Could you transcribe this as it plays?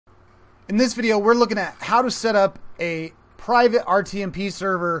In this video, we're looking at how to set up a private RTMP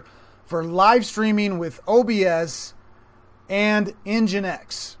server for live streaming with OBS and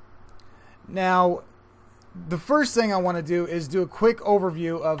NGINX. Now, the first thing I want to do is do a quick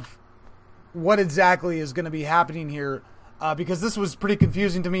overview of what exactly is going to be happening here, because this was pretty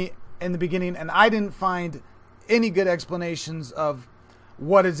confusing to me in the beginning, and I didn't find any good explanations of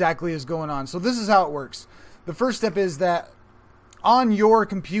what exactly is going on. So this is how it works. The first step is that on your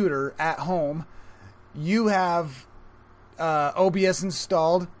computer at home, you have OBS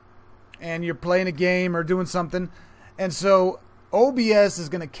installed and you're playing a game or doing something. And so OBS is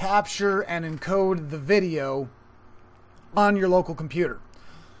going to capture and encode the video on your local computer.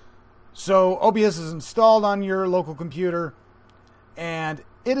 So OBS is installed on your local computer and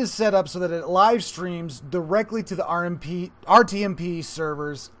it is set up so that it live streams directly to the RTMP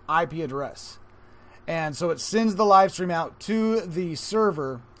server's IP address. And so it sends the live stream out to the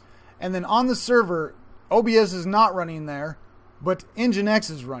server, and then on the server, OBS is not running there, but NGINX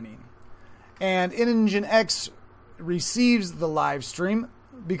is running. And NGINX receives the live stream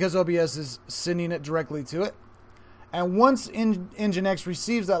because OBS is sending it directly to it. And once NGINX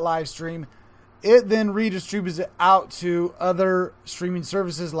receives that live stream, it then redistributes it out to other streaming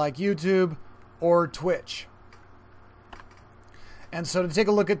services like YouTube or Twitch. And so to take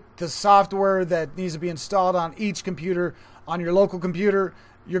a look at the software that needs to be installed on each computer, on your local computer,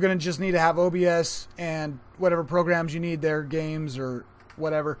 you're going to just need to have OBS and whatever programs you need there, games or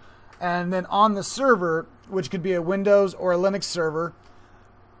whatever. And then on the server, which could be a Windows or a Linux server,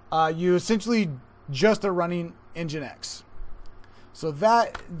 you essentially just are running NGINX. So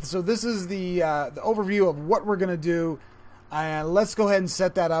this is the overview of what we're going to do. And let's go ahead and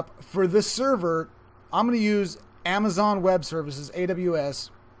set that up. For this server, I'm going to use Amazon Web Services, AWS.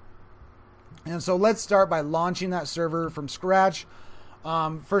 And so let's start by launching that server from scratch.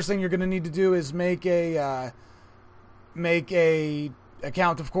 First thing you're going to need to do is make a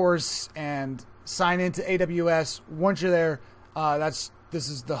account, of course, and sign into AWS. Once you're there, this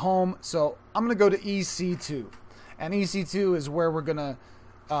is the home. So I'm going to go to EC2, and EC2 is where we're going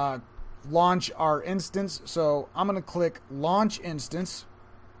to launch our instance. So I'm going to click Launch Instance,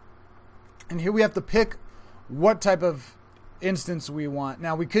 and here we have to pick what type of instance we want.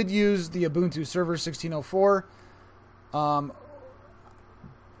 Now, we could use the Ubuntu Server 1604,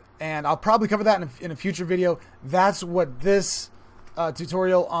 and I'll probably cover that in a future video. That's what this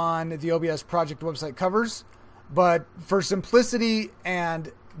tutorial on the OBS project website covers. But for simplicity and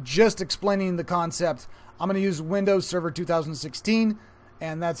just explaining the concept, I'm going to use Windows Server 2016,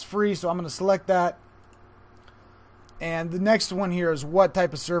 and that's free, so I'm going to select that. And the next one here is what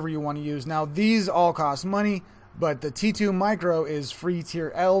type of server you want to use. Now, these all cost money, but the T2 Micro is free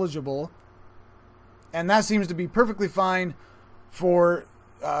tier eligible. And that seems to be perfectly fine for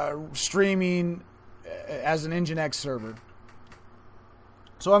streaming as an NGINX server.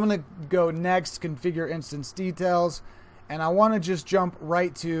 So I'm going to go next, configure instance details. And I want to just jump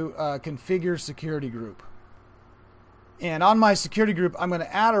right to configure security group. And on my security group, I'm going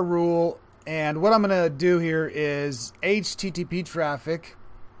to add a rule. And what I'm going to do here is HTTP traffic.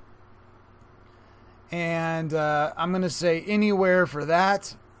 And I'm going to say anywhere for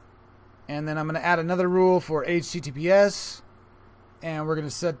that. And then I'm going to add another rule for HTTPS. And we're going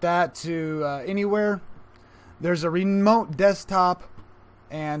to set that to anywhere. There's a remote desktop.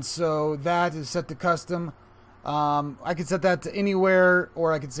 And so that is set to custom. I could set that to anywhere,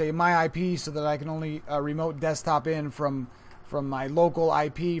 or I could say my IP so that I can only remote desktop in from my local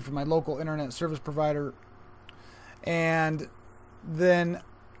IP, from my local internet service provider. And then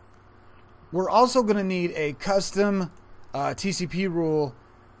we're also going to need a custom TCP rule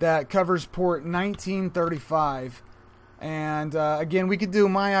that covers port 1935. And again, we could do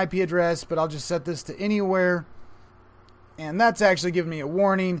my IP address, but I'll just set this to anywhere. And that's actually giving me a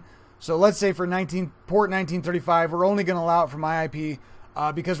warning. So let's say for port 1935, we're only going to allow it for my IP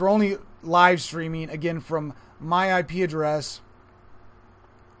because we're only live streaming, again, from my IP address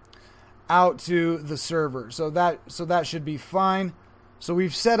out to the server. So that should be fine. So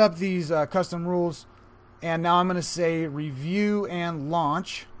we've set up these custom rules, and now I'm going to say review and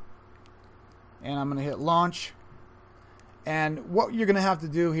launch, and I'm going to hit launch. And what you're going to have to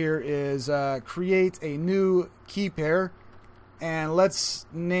do here is create a new key pair, and let's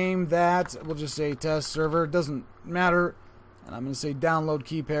name that, we'll just say test server, it doesn't matter, and I'm going to say download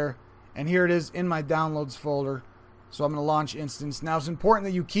key pair, and here it is in my downloads folder. So I'm going to launch instance. Now it's important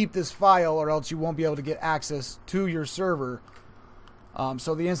that you keep this file or else you won't be able to get access to your server.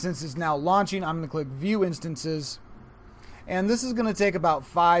 So the instance is now launching. I'm going to click view instances, and this is going to take about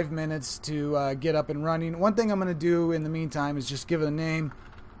 5 minutes to get up and running. One thing I'm going to do in the meantime is just give it a name.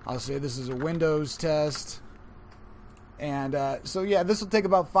 I'll say this is a Windows test. And so yeah, this will take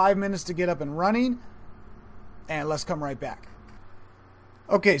about 5 minutes to get up and running. And let's come right back.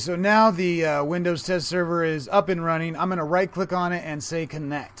 Okay, so now the Windows test server is up and running. I'm going to right click on it and say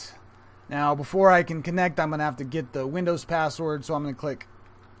connect. Now before I can connect, I'm going to have to get the Windows password. So I'm going to click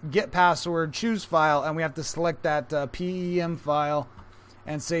get password, choose file, and we have to select that PEM file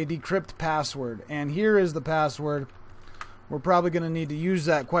and say decrypt password. And here is the password. We're probably going to need to use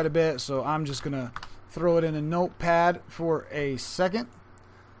that quite a bit, so I'm just going to throw it in a notepad for a second.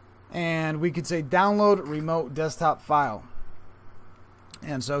 And we could say download remote desktop file.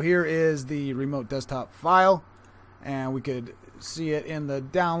 And so here is the remote desktop file, and we could see it in the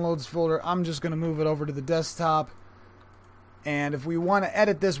downloads folder. I'm just going to move it over to the desktop. And if we want to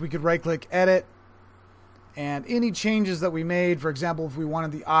edit this, we could right click edit. And any changes that we made, for example, if we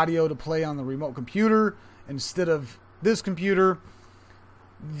wanted the audio to play on the remote computer instead of this computer,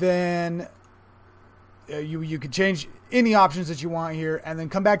 then you could change any options that you want here, and then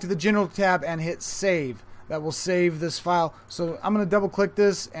come back to the general tab and hit save. That will save this file. So I'm going to double click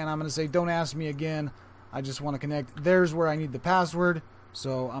this, and I'm going to say don't ask me again, I just want to connect. There's where I need the password,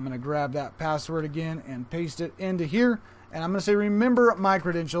 so I'm going to grab that password again and paste it into here, and I'm going to say remember my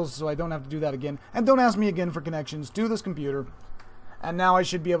credentials so I don't have to do that again, and don't ask me again for connections to this computer. And now I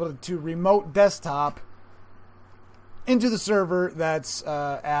should be able to remote desktop into the server that's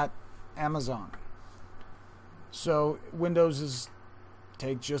at Amazon. So Windows is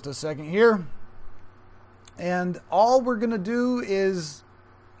take just a second here, and all we're going to do is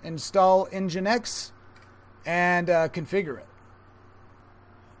install NGINX and configure it.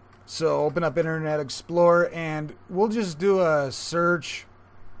 So open up Internet Explorer, and we'll just do a search.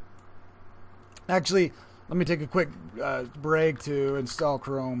 Actually, let me take a quick break to install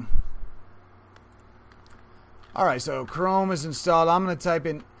Chrome. Alright, so Chrome is installed. I'm going to type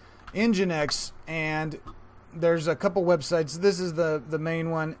in NGINX, and there's a couple websites. This is the main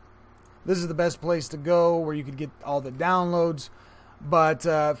one. This is the best place to go where you could get all the downloads. But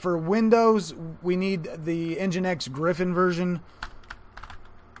for Windows, we need the NGINX Griffin version.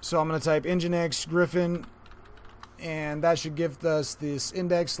 So I'm going to type NGINX Griffin, and that should give us this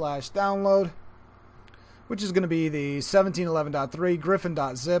index/download, which is going to be the 1711.3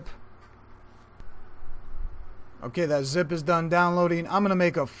 griffin.zip. Okay, that zip is done downloading. I'm going to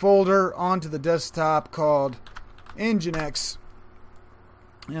make a folder onto the desktop called NGINX,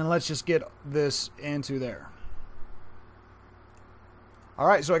 and let's just get this into there. All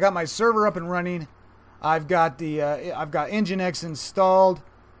right, so I got my server up and running. I've got NGINX installed,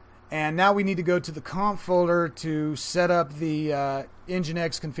 and now we need to go to the conf folder to set up the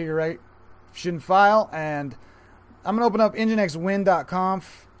NGINX configuration file. And I'm going to open up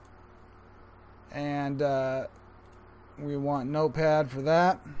nginxwin.conf, and we want Notepad for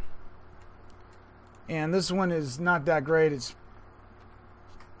that. And this one is not that great.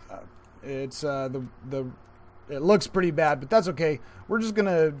 It looks pretty bad, but that's okay. We're just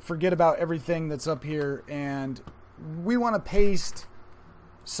gonna forget about everything that's up here, and we want to paste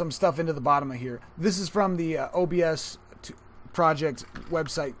some stuff into the bottom of here. This is from the OBS project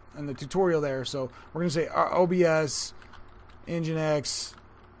website and the tutorial there. So we're gonna say OBS NGINX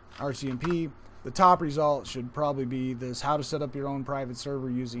RTMP. The top result should probably be this: how to set up your own private server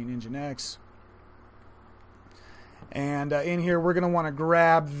using NGINX. And in here, we're going to want to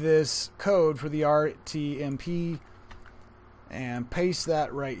grab this code for the RTMP and paste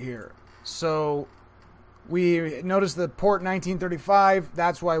that right here. So we notice the port 1935.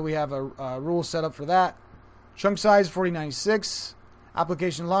 That's why we have a rule set up for that. Chunk size 4096.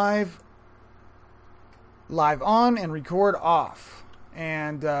 Application live on, and record off.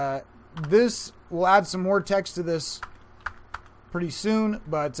 And this will add some more text to this pretty soon,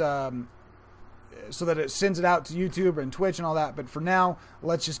 but so that it sends it out to YouTube and Twitch and all that. But for now,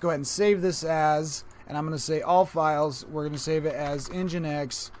 let's just go ahead and save this as, and I'm going to say all files, we're going to save it as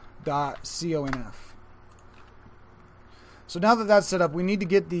nginx.conf. So now that that's set up, we need to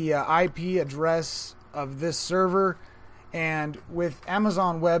get the IP address of this server. And with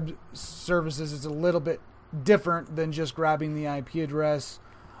Amazon Web Services, it's a little bit different than just grabbing the IP address.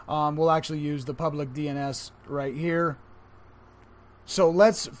 We'll actually use the public DNS right here. So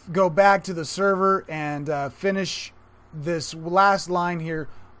let's go back to the server and finish this last line here.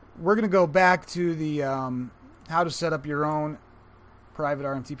 We're going to go back to the how to set up your own private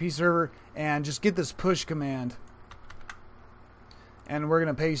RTMP server and just get this push command. And we're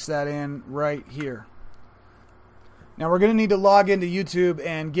going to paste that in right here. Now we're going to need to log into YouTube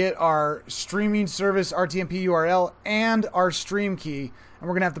and get our streaming service RTMP URL and our stream key. And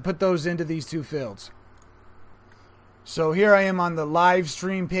we're going to have to put those into these two fields. So here I am on the live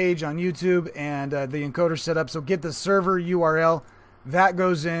stream page on YouTube, and the encoder set up. So get the server URL. That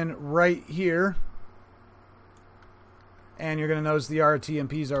goes in right here. And you're going to notice the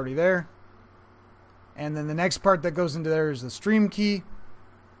RTMP is already there. And then the next part that goes into there is the stream key.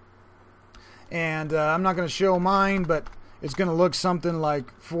 And I'm not going to show mine, but it's going to look something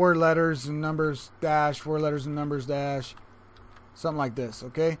like 4 letters and numbers dash, 4 letters and numbers dash, something like this,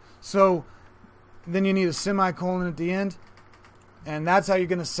 okay? So then you need a semicolon at the end, and that's how you're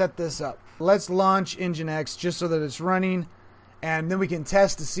going to set this up. Let's launch NGINX just so that it's running, and then we can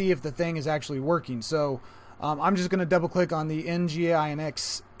test to see if the thing is actually working. So I'm just going to double click on the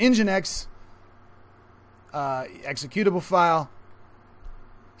NGINX executable file,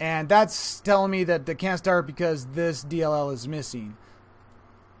 and that's telling me that it can't start because this DLL is missing.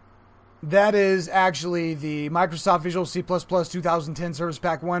 That is actually the Microsoft Visual C++ 2010 Service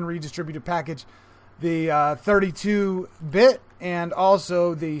Pack 1 redistributed package, the 32-bit and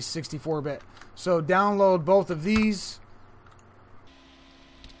also the 64-bit. So download both of these.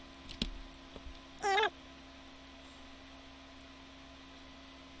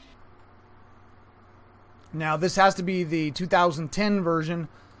 Now this has to be the 2010 version.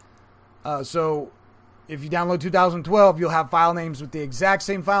 So if you download 2012, you'll have file names with the exact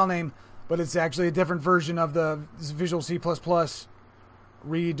same file name, but it's actually a different version of the Visual C++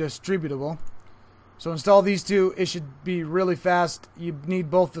 redistributable. So install these two. It should be really fast. You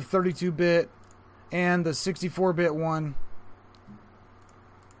need both the 32-bit and the 64-bit one.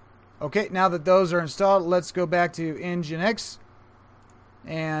 Okay, now that those are installed, let's go back to NGINX,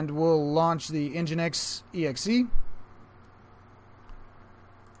 and we'll launch the NGINX exe.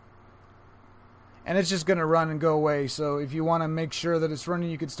 And it's just going to run and go away. So if you want to make sure that it's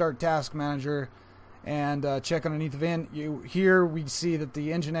running, you could start Task Manager and check underneath the VIN. Here we see that the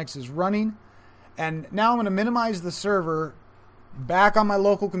NGINX is running. And now I'm going to minimize the server back on my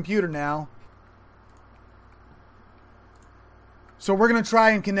local computer now. So we're going to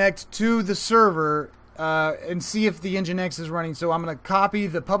try and connect to the server and see if the NGINX is running. So I'm going to copy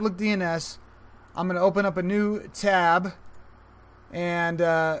the public DNS. I'm going to open up a new tab. And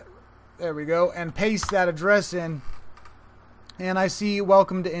there we go. And paste that address in. And I see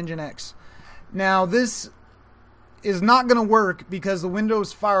welcome to NGINX. Now this is not going to work because the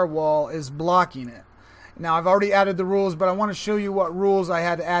Windows firewall is blocking it. Now I've already added the rules, but I want to show you what rules I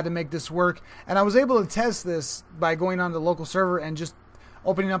had to add to make this work. And I was able to test this by going on the local server and just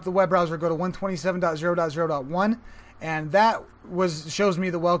opening up the web browser, go to 127.0.0.1, and that shows me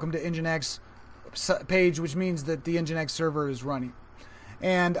the welcome to NGINX page, which means that the NGINX server is running.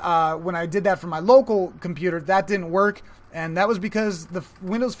 And when I did that from my local computer, that didn't work, and that was because the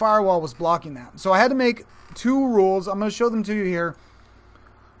Windows firewall was blocking that. So I had to make 2 rules. I'm going to show them to you here.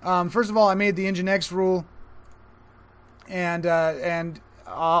 First of all, I made the NGINX rule, and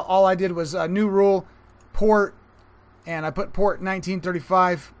all I did was a new rule, port, and I put port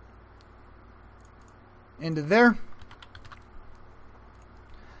 1935 into there,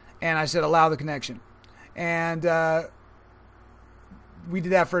 and I said allow the connection. And we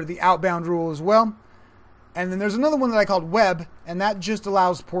did that for the outbound rule as well. And then there's another one that I called web, and that just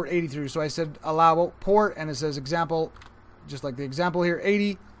allows port 80 through. So I said allow port, and it says example, just like the example here,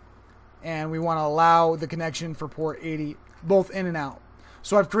 80. And we want to allow the connection for port 80, both in and out.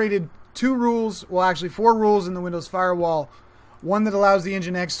 So I've created 2 rules, well actually 4 rules in the Windows firewall. One that allows the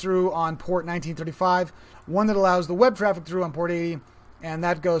NGINX through on port 1935, one that allows the web traffic through on port 80, and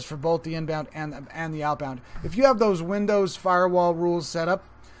that goes for both the inbound and the outbound. If you have those Windows firewall rules set up,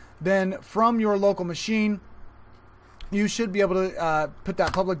 then from your local machine, you should be able to put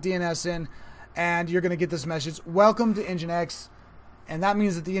that public DNS in, and you're going to get this message, welcome to NGINX, and that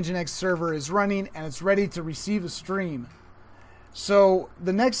means that the NGINX server is running and it's ready to receive a stream. So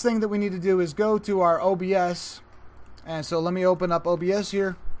the next thing that we need to do is go to our OBS, and so let me open up OBS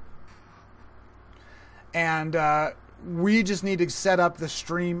here, and we just need to set up the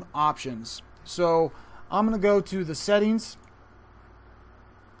stream options. So I'm going to go to the settings,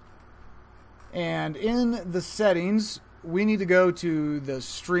 and in the settings we need to go to the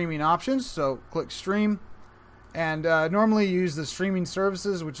streaming options. So click stream, and normally use the streaming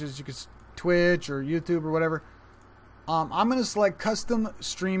services, which is you could Twitch or YouTube or whatever. I'm going to select custom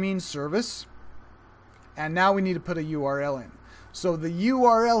streaming service, and now we need to put a URL in. So the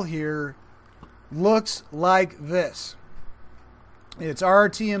URL here looks like this. It's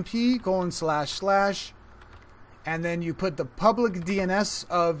RTMP:// and then you put the public DNS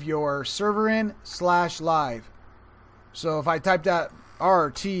of your server in /live. So if I type that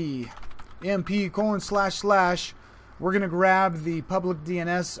RTMP://, we're going to grab the public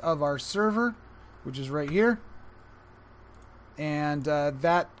DNS of our server, which is right here. and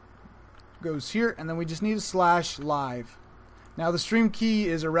that goes here, and then we just need a /live. Now the stream key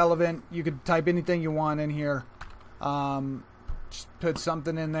is irrelevant. You could type anything you want in here. Just put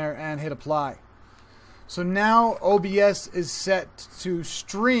something in there and hit apply. So now OBS is set to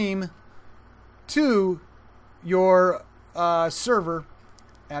stream to your server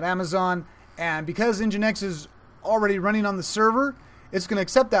at Amazon, and because NGINX is already running on the server, it's going to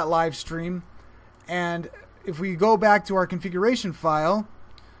accept that live stream. And if we go back to our configuration file,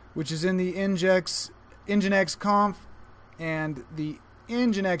 which is in the NGINX conf and the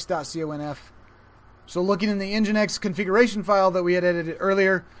nginx.conf, so looking in the NGINX configuration file that we had edited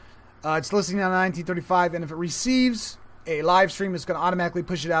earlier, it's listing on 1935, and if it receives a live stream, it's going to automatically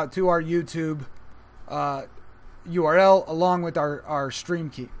push it out to our YouTube URL along with our stream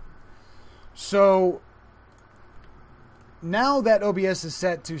key. So now that OBS is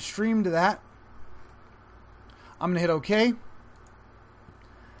set to stream to that, I'm going to hit OK.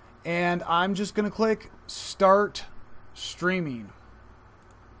 And I'm just going to click Start Streaming.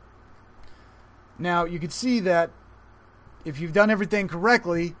 Now you can see that if you've done everything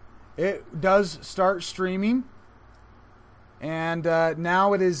correctly, it does start streaming. And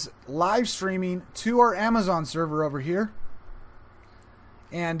now it is live streaming to our Amazon server over here.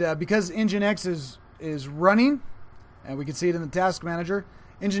 And because NGINX is running, and we can see it in the task manager,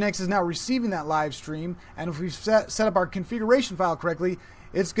 NGINX is now receiving that live stream. And if we've set up our configuration file correctly,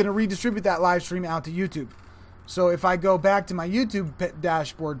 it's going to redistribute that live stream out to YouTube. So if I go back to my YouTube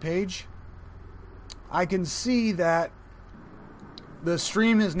dashboard page, I can see that the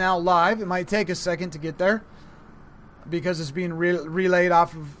stream is now live. It might take a second to get there because it's being relayed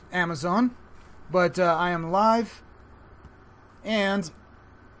off of Amazon. But I am live, and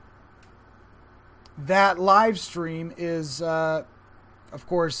that live stream is, of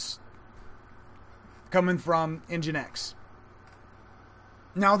course, coming from NGINX.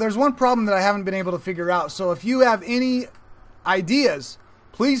 Now, there's one problem that I haven't been able to figure out. So if you have any ideas,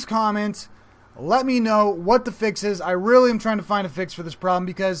 please comment. Let me know what the fix is. I really am trying to find a fix for this problem,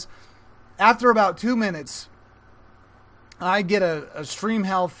 because after about 2 minutes, I get a stream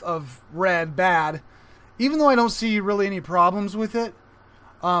health of red, bad, even though I don't see really any problems with it.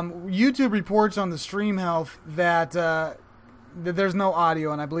 YouTube reports on the stream health that there's no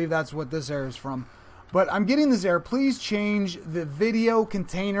audio, and I believe that's what this error is from. But I'm getting this error. Please change the video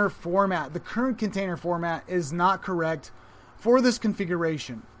container format. The current container format is not correct for this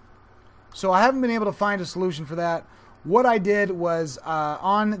configuration. So I haven't been able to find a solution for that. What I did was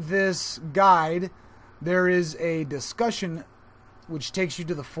on this guide, there is a discussion which takes you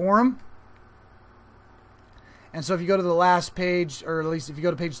to the forum. And so if you go to the last page, or at least if you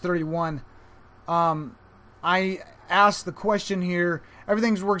go to page 31, I asked the question here.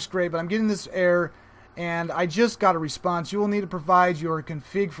 Everything works great, but I'm getting this error, and I just got a response. You will need to provide your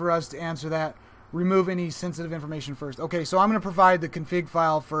config for us to answer that. Remove any sensitive information first. Okay, so I'm going to provide the config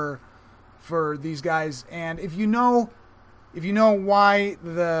file for these guys, and if you know why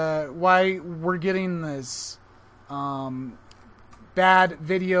we're getting this bad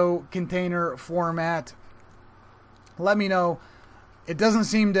video container format, let me know. It doesn't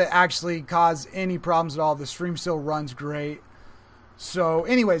seem to actually cause any problems at all. The stream still runs great. So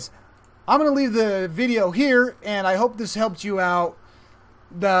anyways, I'm going to leave the video here, and I hope this helped you out.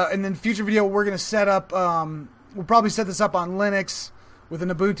 And then future video, we're going to set up, we'll probably set this up on Linux with an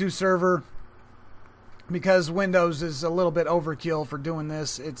Ubuntu server, because Windows is a little bit overkill for doing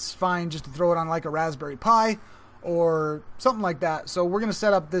this. It's fine just to throw it on like a Raspberry Pi or something like that. So we're going to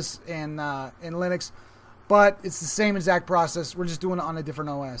set up this in Linux, but it's the same exact process. We're just doing it on a different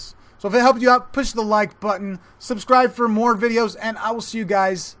OS. So if it helped you out, push the like button, subscribe for more videos, and I will see you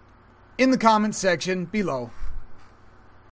guys in the comment section below.